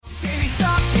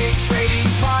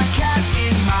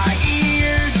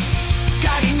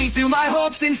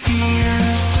hopes and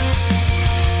fears.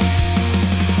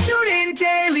 Tune in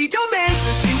daily, don't miss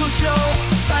a single show.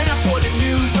 Sign up for the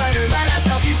newsletter, let us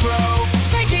help you grow.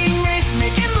 Taking risks,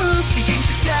 making moves, seeking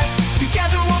success.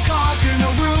 Together we'll conquer, no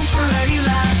room for any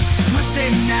less.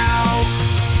 Listen now.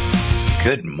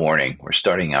 Good morning. We're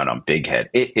starting out on Big Head.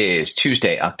 It is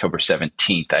Tuesday, October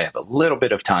 17th. I have a little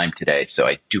bit of time today, so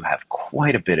I do have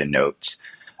quite a bit of notes.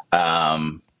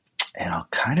 And I'll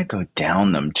kind of go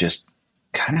down them, just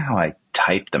kind of how I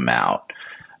type them out.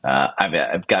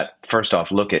 I've got, first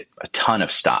off, look at a ton of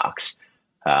stocks.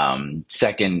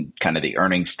 Second, kind of the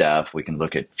earnings stuff. We can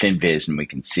look at FinViz and we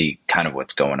can see kind of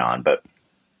what's going on. But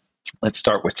let's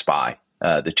start with SPY.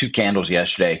 The two candles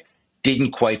yesterday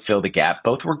didn't quite fill the gap.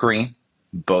 Both were green.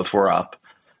 Both were up.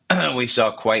 We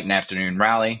saw quite an afternoon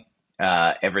rally.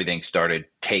 Everything started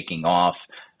taking off.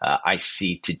 I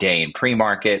see today in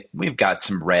pre-market, we've got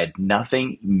some red,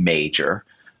 nothing major.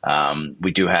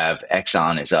 We do have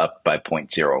Exxon is up by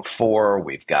 0.04.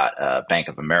 We've got Bank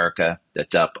of America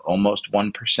that's up almost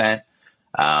 1%.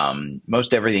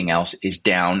 Most everything else is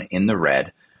down in the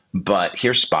red. But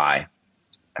here's SPY.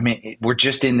 I mean, we're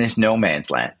just in this no man's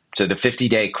land. So the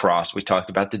 50-day cross, we talked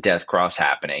about the death cross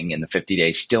happening, and the 50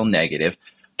 days still negative,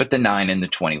 but the 9 and the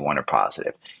 21 are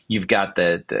positive. You've got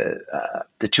the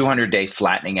 200-day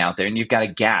flattening out there, and you've got a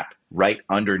gap right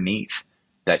underneath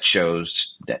that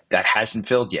shows that hasn't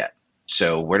filled yet.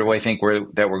 So where do I think we're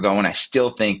going? I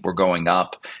still think we're going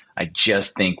up. I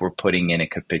just think we're putting in a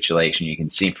capitulation. You can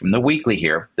see from the weekly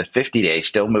here, the 50-day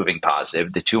still moving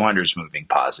positive, the 200 is moving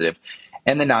positive,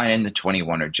 and the 9 and the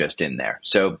 21 are just in there.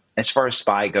 So as far as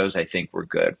SPY goes, I think we're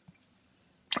good.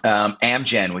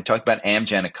 Amgen, we talked about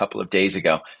Amgen a couple of days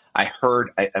ago. I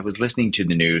was listening to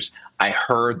the news. I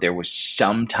heard there was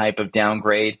some type of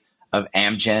downgrade of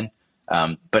Amgen,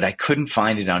 but I couldn't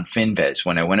find it on FinViz.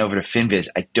 When I went over to FinViz,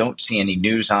 I don't see any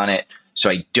news on it, so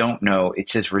I don't know. It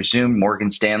says resume Morgan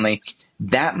Stanley.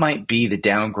 That might be the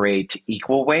downgrade to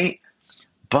equal weight,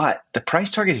 but the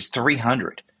price target is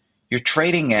 300. You're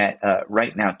trading at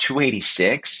right now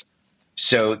 286.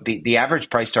 So the average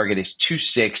price target is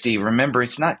 260. Remember,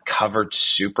 it's not covered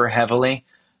super heavily.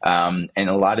 And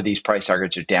a lot of these price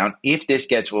targets are down. If this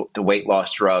gets the weight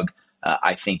loss drug,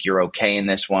 I think you're okay in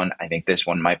this one. I think this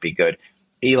one might be good.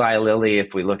 Eli Lilly,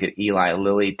 if we look at Eli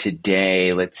Lilly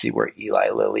today, let's see where Eli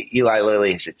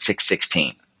Lilly is at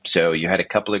 616. So you had a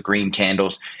couple of green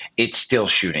candles. It's still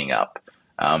shooting up.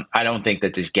 I don't think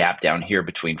that this gap down here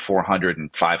between 400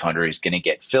 and 500 is going to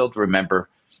get filled. Remember,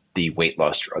 the weight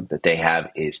loss drug that they have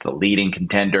is the leading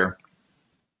contender.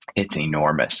 It's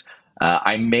enormous.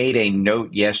 I made a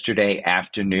note yesterday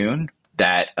afternoon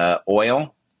that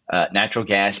oil, natural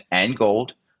gas, and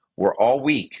gold were all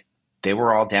weak. They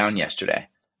were all down yesterday.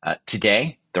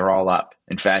 Today, they're all up.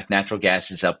 In fact, natural gas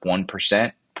is up 1%,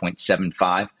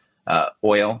 0.75.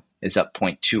 Oil is up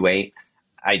 0.28.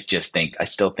 I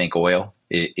still think oil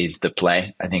is the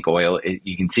play. I think oil,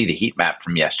 you can see the heat map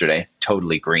from yesterday,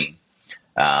 totally green.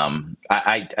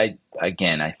 I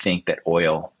think that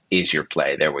oil is your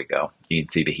play. There we go. You can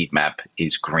see the heat map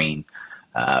is green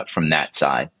from that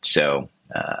side. So,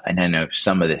 and I know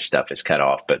some of this stuff is cut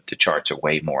off, but the charts are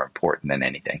way more important than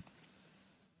anything.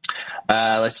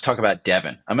 Let's talk about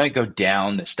Devon. I'm going to go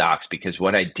down the stocks because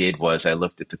what I did was I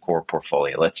looked at the core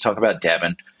portfolio. Let's talk about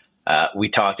Devon. We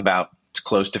talked about it's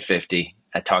close to 50.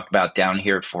 I talked about down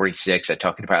here at 46. I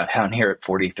talked about down here at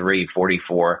 43,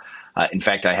 44. In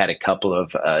fact, I had a couple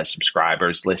of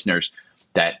subscribers, listeners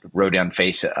that wrote on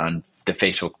the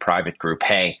Facebook private group,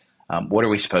 hey, what are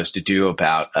we supposed to do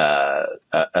about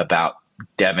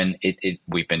Devon?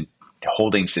 We've been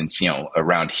holding since,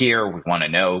 around here. We want to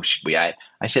know, should we add?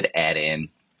 I said, add in.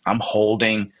 I'm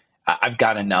holding. I've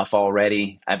got enough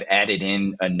already. I've added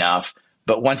in enough.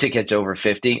 But once it gets over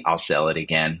 50, I'll sell it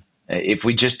again. If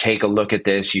we just take a look at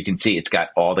this, you can see it's got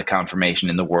all the confirmation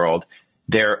in the world.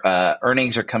 Their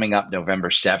earnings are coming up November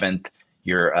 7th.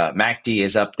 Your MACD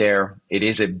is up there. It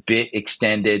is a bit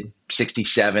extended.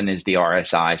 67 is the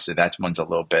RSI, so that one's a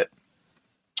little bit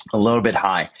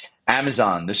high.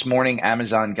 Amazon, this morning,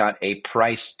 Amazon got a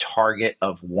price target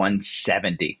of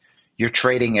 170. You're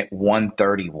trading at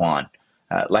 131.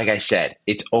 Like I said,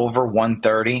 it's over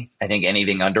 130. I think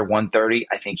anything under 130,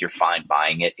 I think you're fine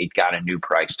buying it. It got a new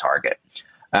price target.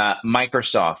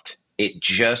 Microsoft, it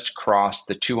just crossed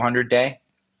the 200-day.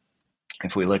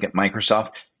 If we look at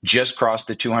Microsoft, just crossed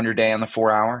the 200-day on the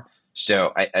 4-hour.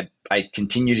 So I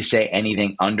continue to say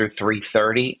anything under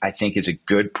 330, I think is a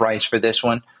good price for this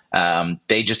one. I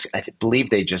believe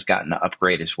they just got an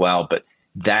upgrade as well, but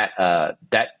that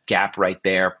gap right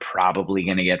there probably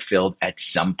going to get filled at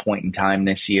some point in time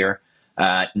this year.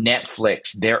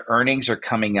 Netflix, their earnings are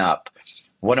coming up.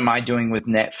 What am I doing with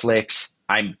Netflix?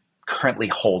 I'm currently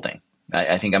holding.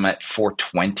 I think I'm at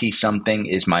 420 something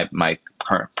is my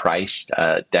current price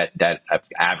that I've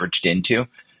averaged into.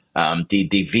 The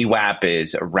VWAP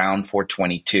is around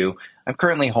 422. I'm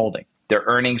currently holding. Their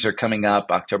earnings are coming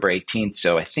up October 18th,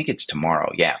 so I think it's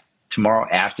tomorrow. Yeah, tomorrow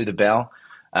after the bell.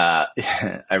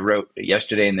 I wrote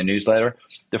yesterday in the newsletter,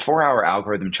 the 4-hour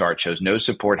algorithm chart shows no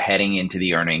support heading into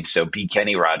the earnings, so be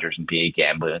Kenny Rogers and be a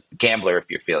gambler if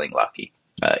you're feeling lucky.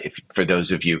 If for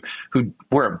those of you who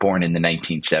weren't born in the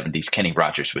 1970s, Kenny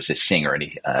Rogers was a singer and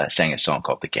he sang a song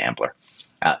called The Gambler.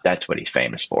 That's what he's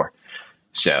famous for.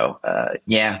 So,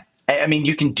 yeah, I mean,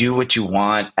 you can do what you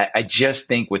want. I just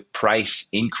think with price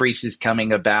increases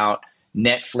coming about,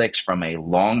 Netflix from a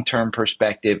long-term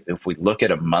perspective, if we look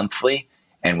at a monthly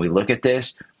and we look at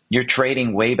this, you're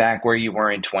trading way back where you were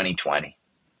in 2020.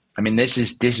 I mean, this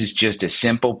is just a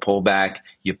simple pullback.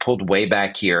 You pulled way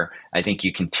back here. I think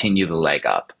you continue the leg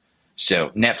up. So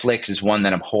Netflix is one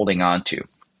that I'm holding on to.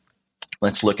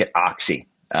 Let's look at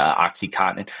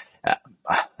OxyContin,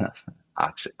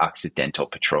 Occidental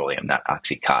Petroleum, not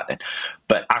OxyContin,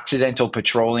 but Occidental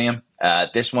Petroleum.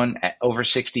 This one at over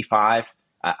 65.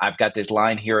 I've got this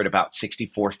line here at about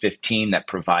 64.15 that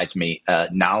provides me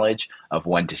knowledge of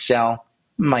when to sell.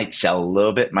 Might sell a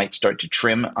little bit, might start to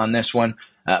trim on this one.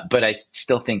 But I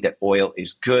still think that oil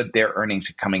is good. Their earnings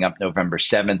are coming up November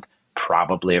 7th,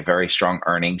 probably a very strong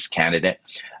earnings candidate.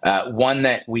 One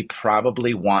that we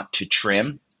probably want to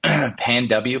trim,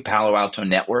 PANW, Palo Alto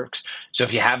Networks. So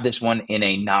if you have this one in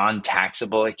a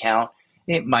non-taxable account,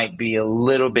 it might be a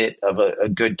little bit of a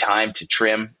good time to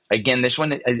trim. Again, this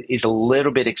one is a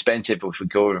little bit expensive if we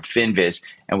go to FinViz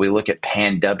and we look at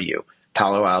PANW,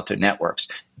 Palo Alto Networks.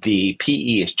 The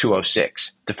PE is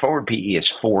 206. The forward PE is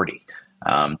 40.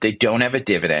 They don't have a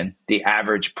dividend. The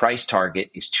average price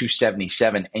target is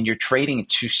 277, and you're trading at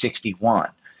 261.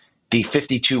 The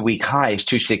 52-week high is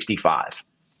 265.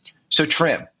 So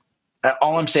trim.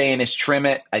 All I'm saying is trim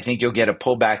it. I think you'll get a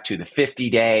pullback to the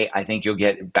 50-day. I think you'll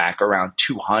get back around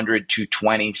 200,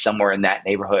 220, somewhere in that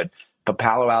neighborhood. But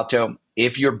Palo Alto,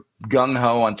 if you're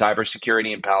gung-ho on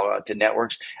cybersecurity and Palo Alto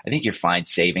Networks, I think you're fine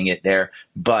saving it there.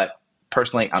 But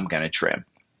personally, I'm going to trim.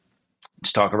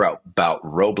 Let's talk about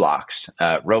Roblox.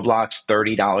 Roblox,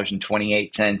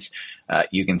 $30.28.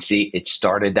 You can see it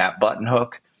started that button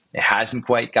hook. It hasn't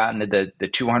quite gotten to the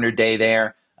 200-day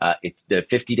there. The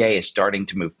 50-day is starting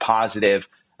to move positive.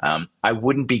 I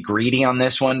wouldn't be greedy on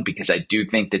this one because I do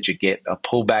think that you get a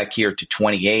pullback here to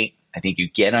 28. I think you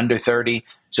get under 30.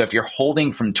 So if you're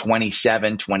holding from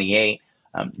 27, 28,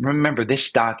 remember this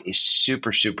stock is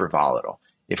super, super volatile.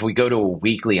 If we go to a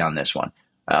weekly on this one,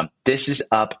 this is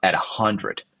up at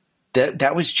 100.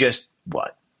 That was just,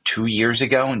 2 years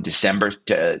ago in December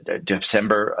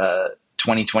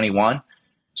 2021?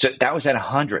 So that was at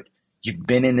 100. You've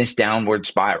been in this downward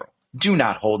spiral. Do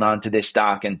not hold on to this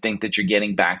stock and think that you're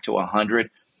getting back to 100.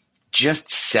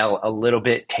 Just sell a little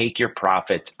bit, take your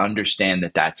profits, understand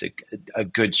that that's a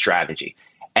good strategy.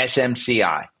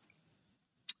 SMCI,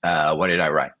 what did I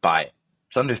write? Buy it.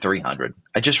 It's under 300.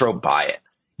 I just wrote buy it.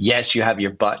 Yes, you have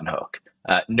your button hook.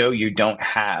 No, you don't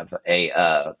have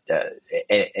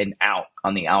an out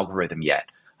on the algorithm yet.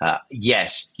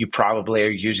 Yes, you probably are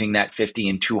using that 50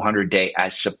 and 200 day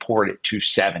as support at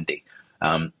 270.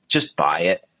 Just buy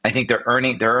it. I think their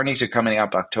earnings are coming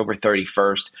up October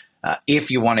 31st. If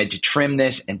you wanted to trim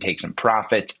this and take some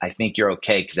profits, I think you're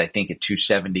okay because I think at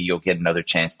 270 you'll get another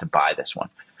chance to buy this one.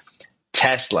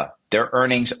 Tesla, their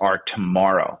earnings are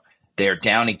tomorrow. They're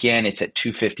down again. It's at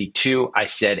 252. I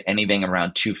said anything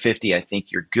around 250, I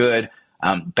think you're good.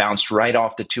 Bounced right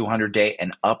off the 200-day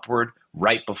and upward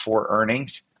right before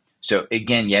earnings. So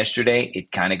again, yesterday,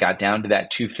 it kind of got down to that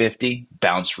 250,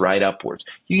 bounced right upwards.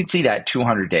 You can see that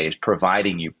 200-day is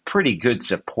providing you pretty good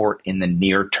support in the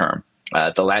near term.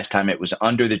 The last time it was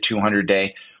under the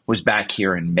 200-day was back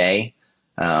here in May,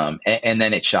 and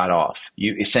then it shot off.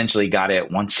 You essentially got it at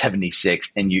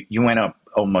 176, and you went up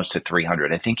almost to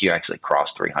 300. I think you actually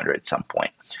crossed 300 at some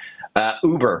point.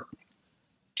 Uber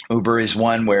is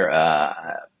one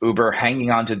where Uber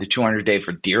hanging on to the 200-day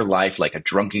for dear life like a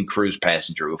drunken cruise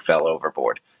passenger who fell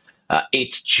overboard.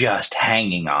 It's just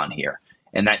hanging on here,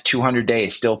 and that 200-day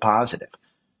is still positive.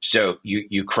 So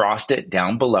you crossed it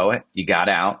down below it. You got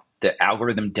out. The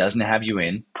algorithm doesn't have you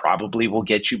in. Probably will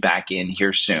get you back in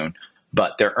here soon,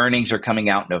 but their earnings are coming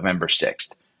out November 6th.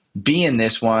 Be in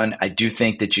this one. I do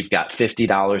think that you've got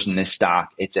 $50 in this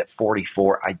stock. It's at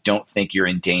 44. I don't think you're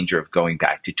in danger of going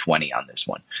back to 20 on this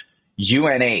one.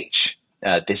 UNH,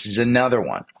 this is another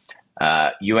one.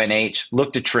 UNH,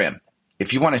 look to trim.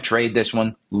 If you want to trade this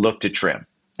one, look to trim.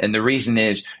 And the reason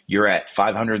is you're at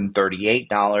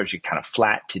 $538. You're kind of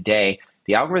flat today.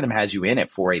 The algorithm has you in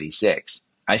at 486.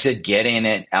 I said get in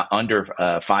at under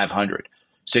 500.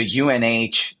 So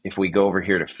UNH, if we go over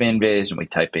here to FinViz and we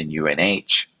type in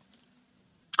UNH,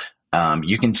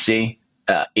 you can see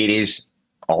it is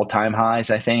all-time highs,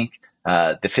 I think.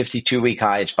 The 52-week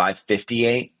high is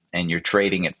 558, and you're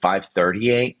trading at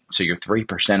 538, so you're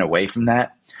 3% away from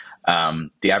that.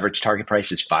 The average target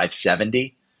price is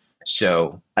 570.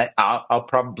 So I'll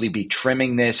probably be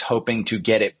trimming this, hoping to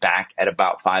get it back at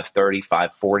about 530,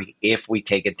 540 if we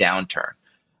take a downturn.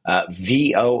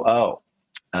 VOO,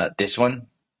 this one,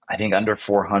 I think under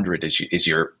 400 is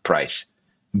your price.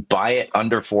 Buy it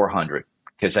under 400,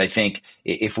 because I think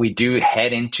if we do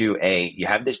head into you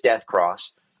have this death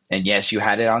cross, and yes, you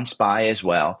had it on SPY as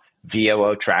well.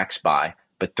 VOO tracks SPY,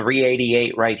 but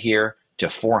 388 right here to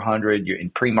 400. You're in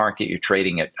pre-market, you're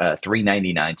trading at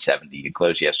 399.70. You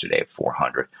closed yesterday at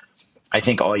 400. I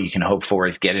think all you can hope for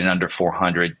is get it under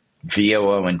 400.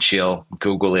 VOO and chill.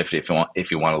 Google if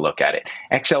you want to look at it.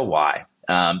 XLY.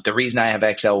 The reason I have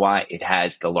XLY, it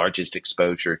has the largest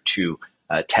exposure to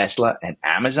Tesla and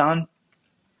Amazon.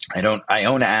 I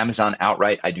own Amazon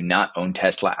outright. I do not own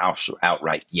Tesla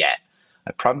outright yet.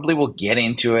 I probably will get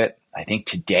into it. I think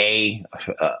today,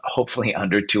 hopefully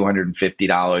under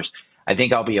 $250. I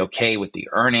think I'll be okay with the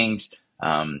earnings.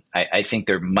 I think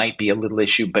there might be a little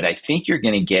issue, but I think you're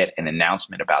going to get an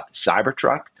announcement about the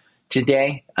Cybertruck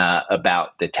today,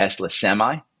 about the Tesla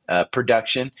Semi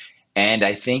production, and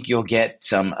I think you'll get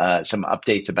some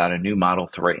updates about a new Model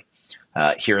 3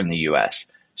 here in the U.S.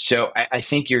 So I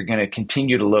think you're going to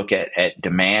continue to look at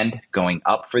demand going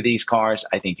up for these cars.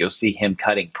 I think you'll see him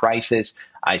cutting prices.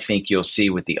 I think you'll see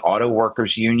with the Auto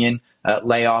Workers Union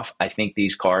layoff, I think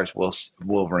these cars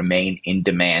will remain in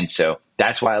demand. So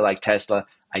that's why I like Tesla.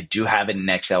 I do have it in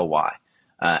XLY.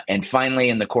 And finally,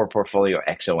 in the core portfolio,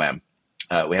 XOM.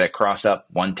 We had a cross up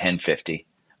 110.50.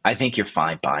 I think you're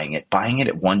fine buying it. Buying it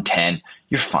at 110,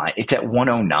 you're fine. It's at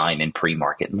 109 in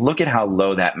pre-market. Look at how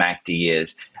low that MACD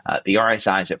is. The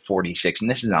RSI is at 46, and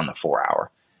this is on the 4-hour.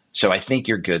 So I think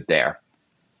you're good there.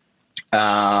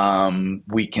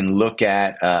 We can look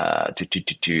at,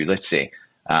 let's see.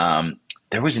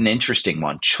 There was an interesting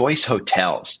one. Choice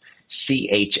Hotels,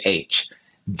 CHH.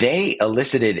 They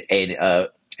elicited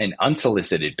an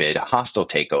unsolicited bid, a hostile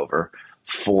takeover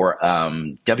for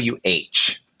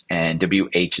WH. And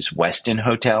WH is Westin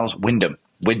Hotels,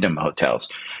 Wyndham Hotels.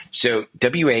 So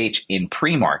WH in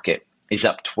pre-market is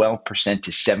up 12%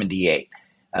 to 78.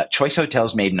 Choice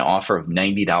Hotels made an offer of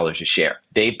 $90 a share.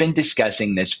 They've been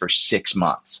discussing this for 6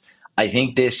 months. I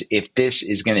think if this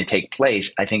is going to take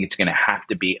place, I think it's going to have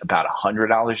to be about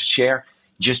 $100 a share,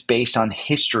 just based on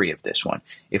history of this one.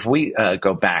 If we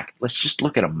go back, let's just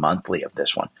look at a monthly of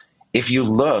this one. If you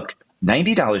look,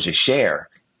 $90 a share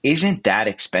isn't that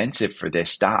expensive for this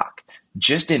stock.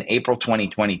 Just in April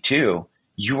 2022,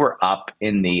 you were up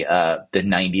in the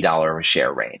 $90 a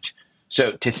share range.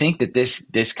 So to think that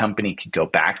this company could go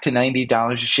back to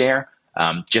 $90 a share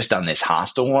just on this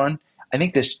hostile one, I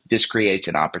think this creates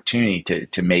an opportunity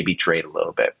to maybe trade a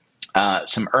little bit.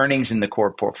 Some earnings in the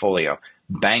core portfolio.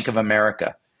 Bank of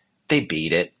America, they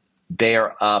beat it. They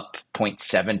are up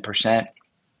 0.7%.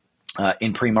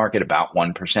 In pre-market, about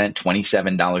 1%,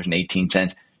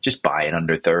 $27.18. Just buy it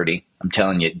under 30. I'm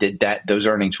telling you, those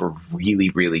earnings were really,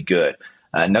 really good.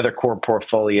 Another core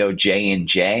portfolio,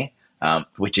 J&J,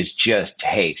 which is just,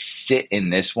 hey, sit in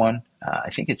this one.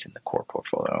 I think it's in the core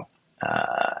portfolio.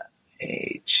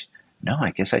 No,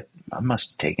 I guess I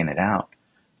must have taken it out.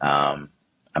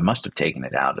 I must have taken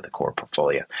it out of the core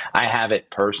portfolio. I have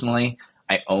it personally.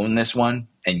 I own this one.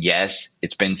 And yes,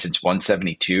 it's been since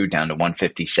 172 down to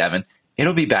 157.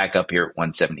 It'll be back up here at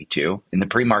 172. In the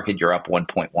pre-market, you're up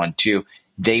 1.12.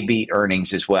 They beat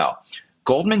earnings as well.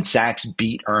 Goldman Sachs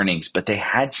beat earnings, but they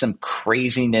had some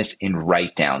craziness in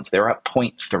write-downs. They're up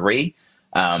 0.3.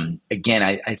 Again,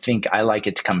 I think I like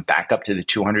it to come back up to the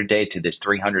 200-day, to this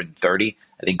 330.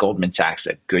 I think Goldman Sachs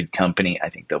is a good company. I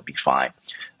think they'll be fine.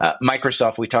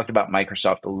 Microsoft, we talked about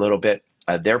Microsoft a little bit.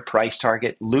 Their price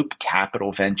target, Loop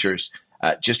Capital Ventures,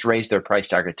 just raised their price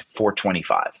target to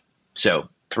 $425. So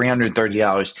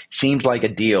 $330 seems like a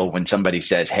deal when somebody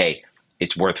says, hey,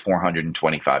 it's worth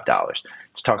 $425.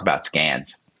 Let's talk about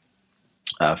scans.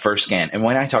 First scan. And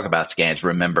when I talk about scans,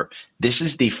 remember, this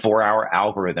is the 4-hour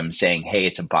algorithm saying, hey,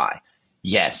 it's a buy.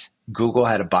 Yes, Google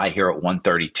had a buy here at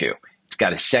 132. It's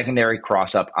got a secondary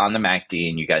cross up on the MACD,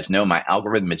 and you guys know my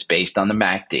algorithm is based on the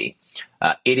MACD.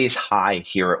 It is high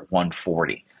here at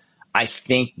 140. I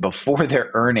think before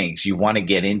their earnings, you want to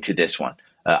get into this one.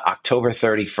 October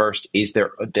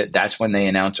 31st that's when they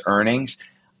announce earnings.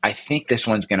 I think this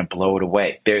one's going to blow it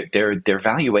away. Their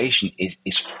valuation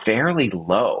is fairly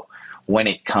low when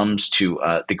it comes to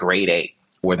the grade 8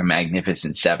 or the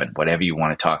magnificent 7, whatever you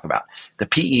want to talk about. The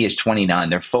PE is 29.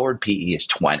 Their forward PE is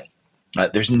 20.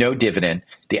 There's no dividend.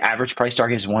 The average price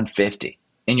target is 150,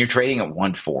 and you're trading at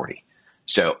 140.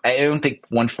 So I don't think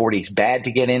 140 is bad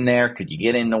to get in there. Could you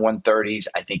get in the 130s?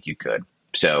 I think you could.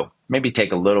 So maybe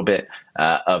take a little bit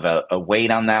of a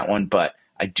weight on that one, but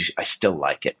I still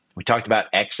like it. We talked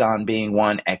about Exxon being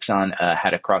one. Exxon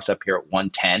had a cross up here at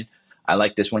 110. I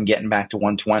like this one getting back to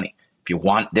 120. If you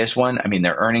want this one, I mean,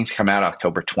 their earnings come out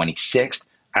October 26th.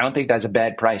 I don't think that's a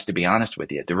bad price, to be honest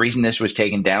with you. The reason this was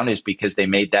taken down is because they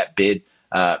made that bid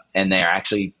and they're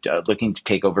actually looking to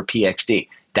take over PXD.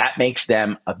 That makes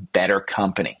them a better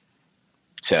company.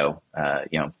 So,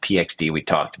 PXD we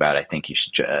talked about. I think you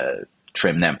should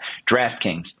trim them.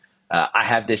 DraftKings, I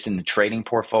have this in the trading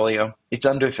portfolio. It's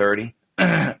under 30.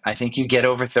 I think you get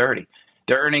over 30.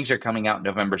 Their earnings are coming out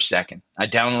November 2nd. I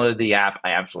downloaded the app.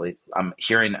 I'm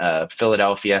here in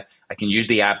Philadelphia. I can use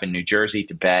the app in New Jersey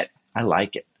to bet. I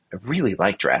like it. I really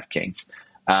like DraftKings.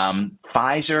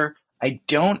 Pfizer, I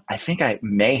think I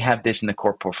may have this in the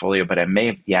core portfolio, but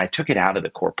I took it out of the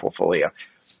core portfolio.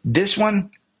 This one,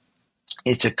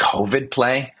 it's a COVID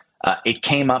play. It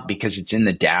came up because it's in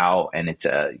the Dow and it's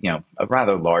a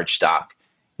rather large stock.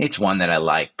 It's one that I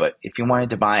like, but if you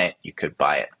wanted to buy it, you could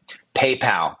buy it.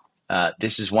 PayPal.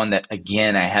 This is one that,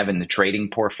 again, I have in the trading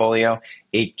portfolio.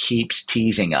 It keeps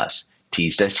teasing us.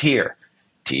 Teased us here.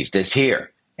 Teased us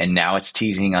here. And now it's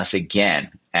teasing us again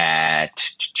at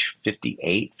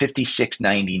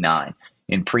 56.99.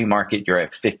 In pre-market, you're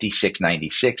at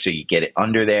 56.96, so you get it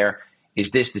under there. Is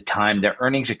this the time? Their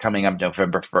earnings are coming up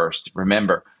November 1st.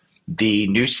 Remember, the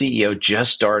new CEO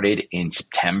just started in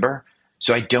September,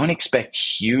 so I don't expect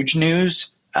huge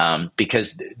news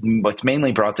because what's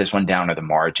mainly brought this one down are the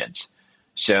margins.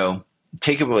 So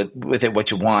take it with it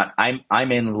what you want.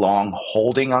 I'm in long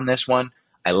holding on this one.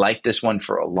 I like this one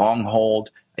for a long hold.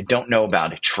 I don't know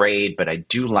about a trade, but I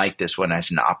do like this one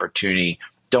as an opportunity.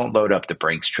 Don't load up the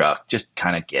Brinks truck. Just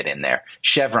kind of get in there.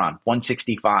 Chevron,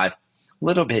 165. A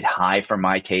little bit high for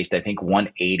my taste. I think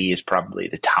 180 is probably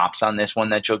the tops on this one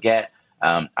that you'll get.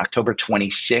 October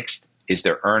 26th is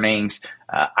their earnings.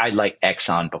 I like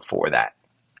Exxon before that.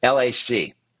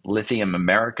 LAC, Lithium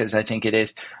Americas, I think it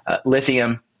is.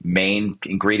 Lithium, main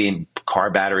ingredient,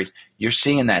 car batteries. You're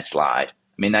seeing that slide.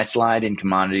 I mean, that slide in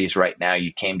commodities right now,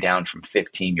 you came down from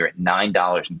 15, you're at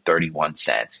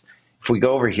 $9.31. If we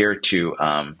go over here to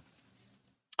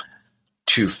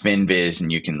FinViz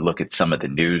and you can look at some of the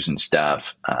news and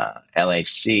stuff,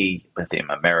 LAC,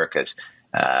 Lithium Americas,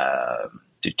 they're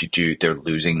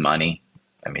losing money.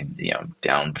 I mean,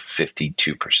 down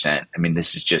 52%. I mean,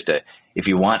 this is just if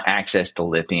you want access to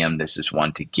lithium, this is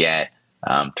one to get.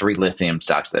 3 lithium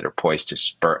stocks that are poised to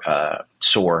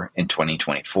soar in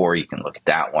 2024. You can look at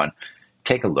that one.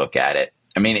 Take a look at it.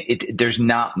 I mean, there's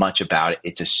not much about it.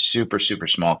 It's a super, super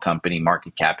small company.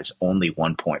 Market cap is only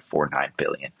 $1.49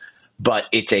 billion. But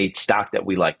it's a stock that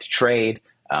we like to trade,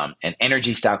 an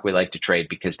energy stock we like to trade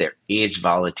because there is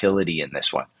volatility in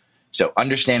this one. So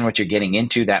understand what you're getting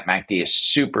into. That MACD is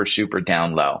super, super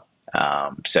down low.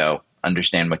 So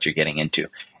understand what you're getting into.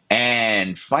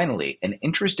 And finally, an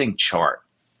interesting chart,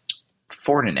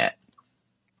 Fortinet.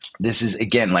 This is,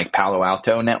 again, like Palo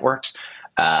Alto Networks.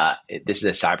 This is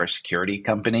a cybersecurity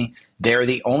company. They're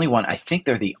the only one, I think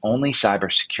they're the only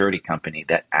cybersecurity company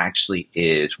that actually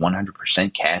is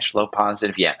 100% cash flow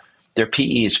positive. Yeah, their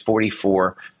PE is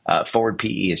 44, forward PE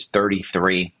is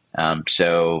 33.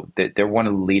 So they're one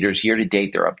of the leaders. Year to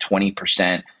date, they're up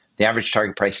 20%. The average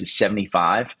target price is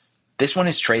 75. This one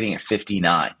is trading at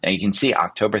 59. Now you can see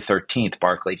October 13th,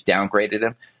 Barclays downgraded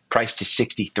them, price to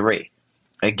 63.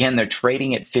 Again, they're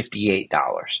trading at $58.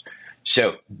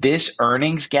 So this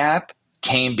earnings gap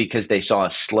came because they saw a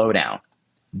slowdown.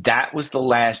 That was the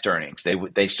last earnings.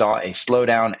 They saw a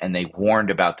slowdown and they warned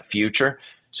about the future.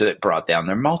 So that brought down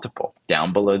their multiple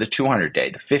down below the 200-day.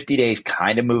 The 50 days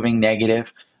kind of moving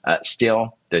negative.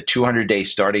 Still, the 200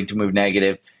 days starting to move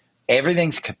negative.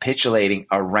 Everything's capitulating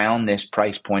around this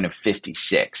price point of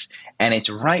 56, and it's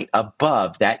right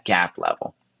above that gap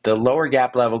level. The lower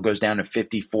gap level goes down to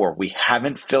 54. We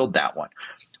haven't filled that one.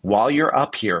 While you're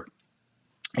up here,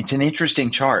 it's an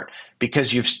interesting chart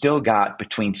because you've still got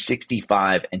between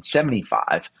 65 and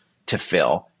 75 to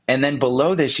fill, and then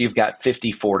below this, you've got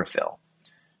 54 to fill.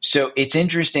 So it's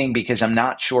interesting because I'm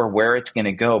not sure where it's going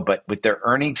to go, but with their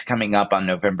earnings coming up on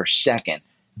November 2nd,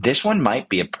 this one might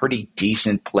be a pretty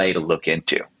decent play to look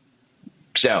into.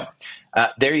 So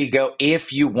there you go.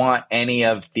 If you want any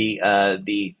of the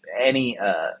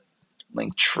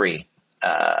link tree,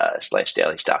 slash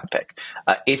daily stock pick.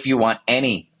 If you want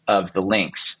any of the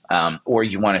links or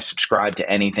you want to subscribe to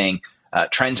anything,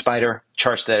 TrendSpider,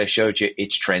 charts that I showed you,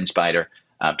 it's TrendSpider.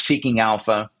 Seeking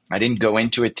Alpha, I didn't go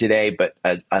into it today, but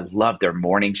I love their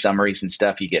morning summaries and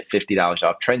stuff. You get $50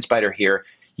 off. TrendSpider here.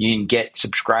 You can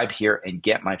subscribe here and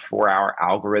get my 4-hour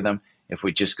algorithm. If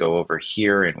we just go over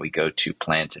here and we go to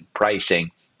plans and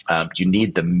pricing, you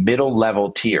need the middle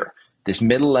level tier. This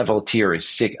middle level tier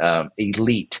is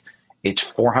elite. It's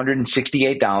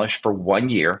 $468 for 1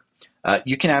 year.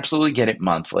 You can absolutely get it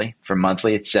monthly. For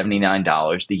monthly, it's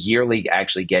 $79. The yearly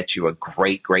actually gets you a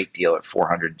great, great deal at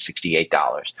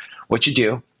 $468. What you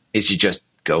do is you just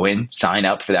go in, sign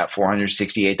up for that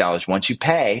 $468. Once you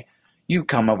pay, you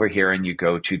come over here and you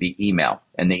go to the email.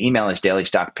 And the email is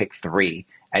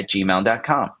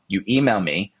dailystockpick3@gmail.com. You email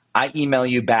me. I email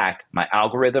you back my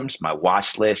algorithms, my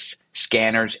watch lists,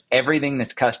 scanners, everything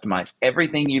that's customized,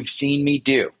 everything you've seen me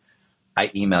do. I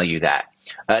email you that.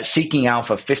 Seeking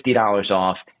Alpha, $50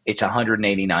 off. It's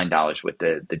 $189 with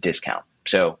the discount.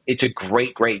 So it's a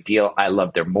great, great deal. I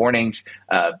love their mornings,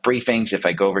 briefings. If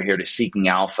I go over here to Seeking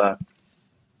Alpha,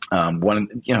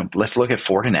 let's look at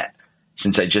Fortinet.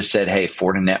 Since I just said, hey,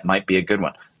 Fortinet might be a good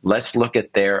one. Let's look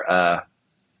at their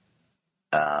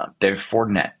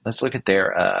Fortinet. Let's look at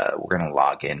their, we're going to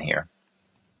log in here.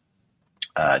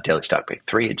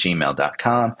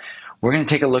 dailystockpick3@gmail.com. We're going to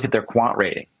take a look at their quant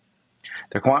rating.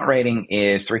 Their quant rating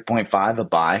is 3.5, a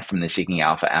buy from the Seeking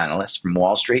Alpha analyst. From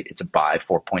Wall Street, it's a buy,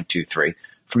 4.23.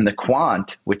 From the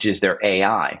quant, which is their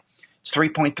AI, it's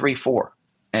 3.34.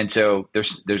 And so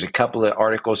there's a couple of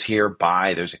articles here,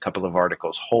 buy. There's a couple of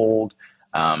articles, hold.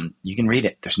 You can read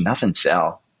it. There's nothing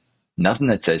sell, nothing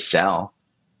that says sell.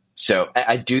 So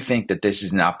I do think that this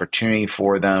is an opportunity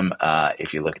for them.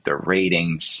 If you look at their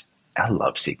ratings, I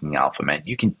love Seeking Alpha, man.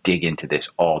 You can dig into this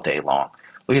all day long.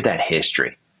 Look at that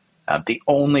history. The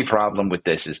only problem with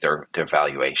this is their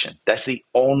valuation. That's the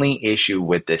only issue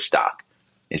with this stock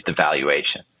is the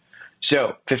valuation.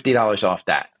 So $50 off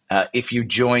that. If you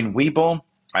join Webull,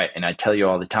 and I tell you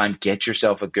all the time, get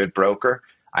yourself a good broker.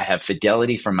 I have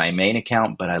Fidelity from my main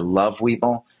account, but I love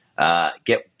Webull.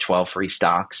 Get 12 free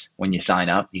stocks when you sign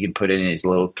up. You can put it in as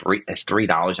little as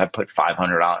 $3. I put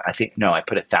 $500. I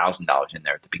put $1,000 in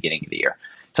there at the beginning of the year.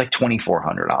 It's like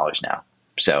 $2,400 now.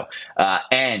 So,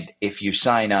 and if you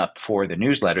sign up for the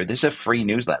newsletter, this is a free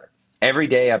newsletter. Every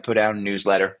day I put out a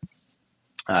newsletter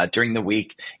during the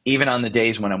week, even on the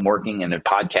days when I'm working and the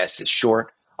podcast is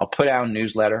short, I'll put out a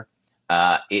newsletter.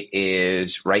 It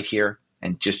is right here,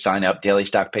 and just sign up,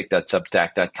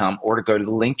 dailystockpick.substack.com, or to go to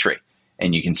the link tree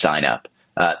and you can sign up.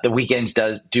 The weekends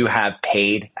do have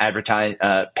paid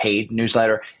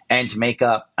newsletter, and to make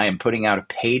up, I am putting out a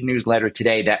paid newsletter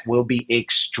today that will be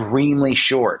extremely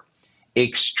short,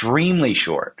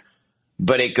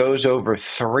 but it goes over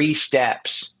 3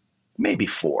 steps, maybe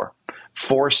 4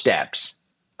 steps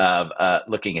of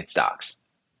looking at stocks.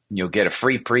 You'll get a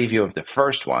free preview of the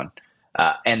first one,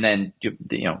 and then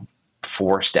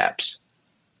 4 steps.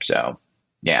 So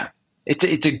yeah,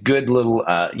 it's a good little.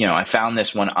 I found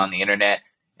this one on the internet,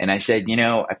 and I said,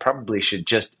 I probably should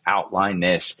just outline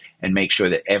this and make sure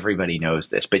that everybody knows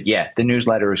this. But yeah, the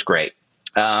newsletter is great.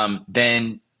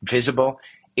 Then Visible.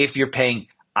 If you're paying,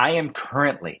 I am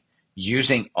currently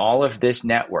using all of this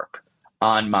network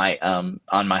on my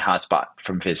hotspot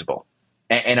from Visible,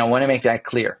 and I want to make that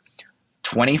clear: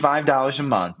 $25 a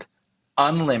month,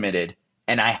 unlimited,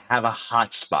 and I have a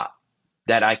hotspot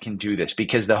that I can do this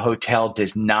because the hotel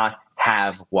does not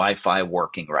have Wi-Fi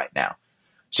working right now.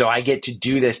 So I get to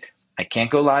do this. I can't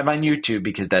go live on YouTube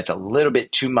because that's a little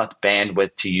bit too much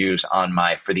bandwidth to use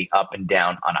for the up and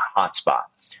down on a hotspot.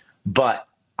 But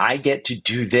I get to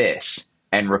do this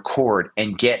and record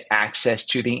and get access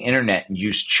to the internet and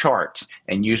use charts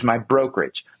and use my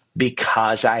brokerage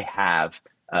because I have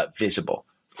Visible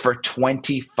for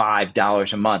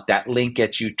 $25 a month. That link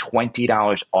gets you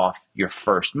 $20 off your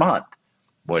first month.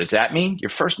 What does that mean? Your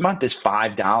first month is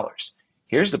 $5.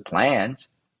 Here's the plans.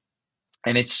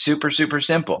 And it's super, super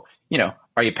simple.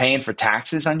 Are you paying for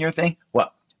taxes on your thing?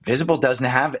 Well, Visible doesn't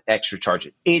have extra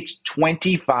charges. It's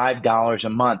 $25 a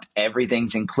month.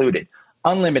 Everything's included.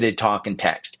 Unlimited talk and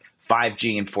text,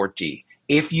 5G and 4G.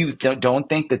 If you don't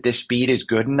think that this speed is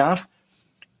good enough,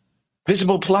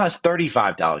 Visible Plus,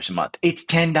 $35 a month. It's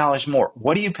 $10 more.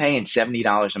 What are you paying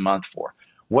 $70 a month for?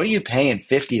 What are you paying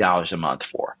 $50 a month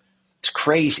for? It's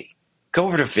crazy. Go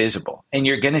over to Visible, and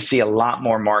you're going to see a lot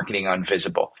more marketing on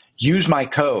Visible. Use my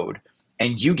code,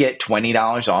 and you get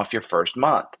 $20 off your first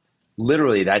month.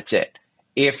 Literally, that's it.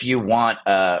 If you want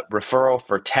a referral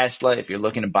for Tesla, if you're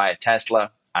looking to buy a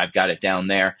Tesla, I've got it down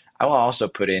there. I will also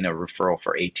put in a referral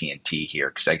for AT&T here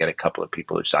because I got a couple of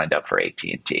people who signed up for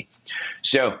AT&T.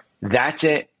 So that's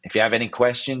it. If you have any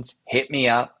questions, hit me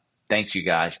up. Thanks, you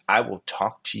guys. I will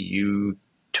talk to you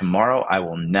tomorrow. I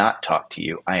will not talk to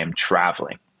you. I am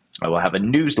traveling. I will have a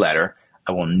newsletter.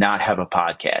 I will not have a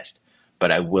podcast,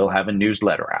 but I will have a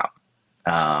newsletter out.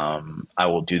 I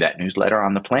will do that newsletter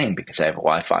on the plane because I have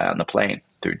Wi-Fi on the plane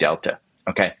through Delta.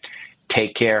 Okay.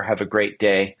 Take care. Have a great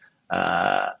day.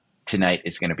 Tonight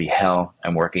is going to be hell.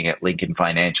 I'm working at Lincoln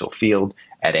Financial Field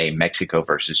at a Mexico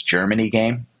versus Germany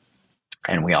game.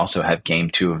 And we also have game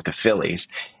 2 of the Phillies.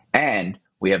 And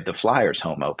we have the Flyers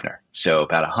home opener. So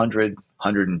about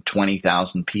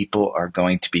 120,000 people are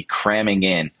going to be cramming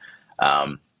in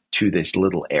to this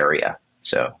little area.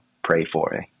 So pray for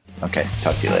me. Okay,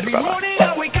 talk to you later. Bye-bye. Every morning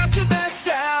I wake up to the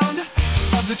sound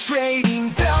of the trading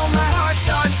bell. My heart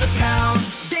starts to pound.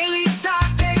 Daily stock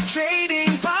pick trading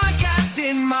podcast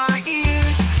in my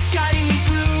ears, guiding me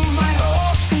through my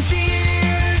hopes and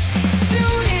fears.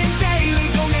 Tune in daily,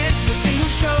 don't miss a single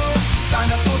show.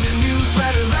 Sign up for the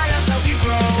newsletter, let us help you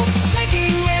grow. Taking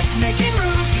risks, making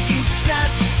moves, seeking success.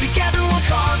 Together we'll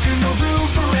conquer, no room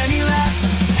for any less.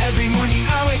 Every morning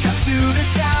I wake up to the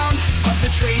sound of the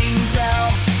trading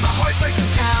bell. My heart starts to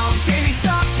pound. Daily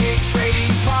stock pick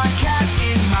trading podcast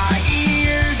in my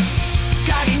ears,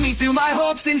 guiding me through my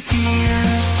hopes and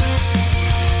fears.